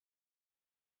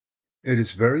It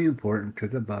is very important to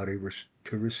the body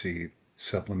to receive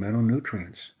supplemental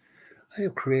nutrients. I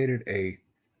have created a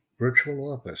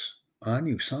virtual office on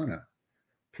USANA.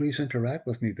 Please interact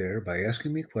with me there by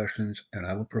asking me questions, and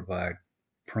I will provide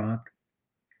prompt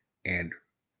and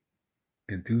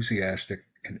enthusiastic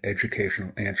and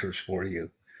educational answers for you.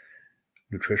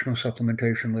 Nutritional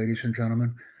supplementation, ladies and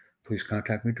gentlemen, please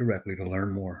contact me directly to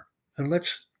learn more. And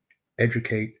let's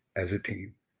educate as a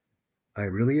team. I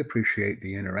really appreciate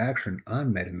the interaction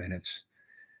on MetaMinutes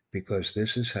because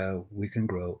this is how we can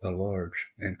grow a large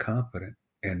and confident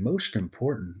and, most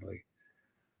importantly,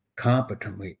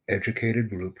 competently educated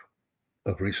group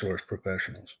of resource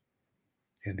professionals.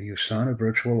 And the USANA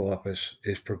virtual office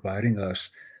is providing us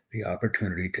the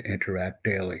opportunity to interact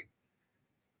daily.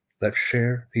 Let's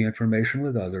share the information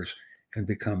with others and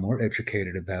become more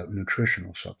educated about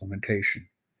nutritional supplementation.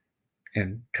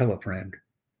 And tell a friend.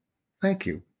 Thank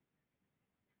you.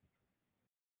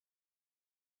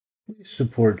 Please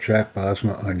support Jack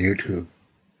Bosma on YouTube.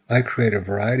 I create a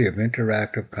variety of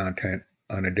interactive content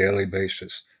on a daily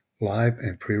basis, live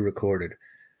and pre-recorded.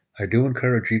 I do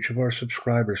encourage each of our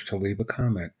subscribers to leave a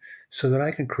comment so that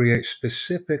I can create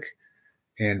specific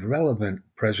and relevant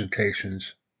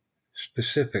presentations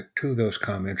specific to those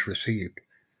comments received.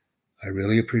 I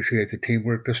really appreciate the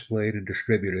teamwork displayed and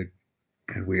distributed,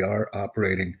 and we are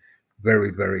operating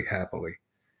very, very happily.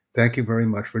 Thank you very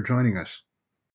much for joining us.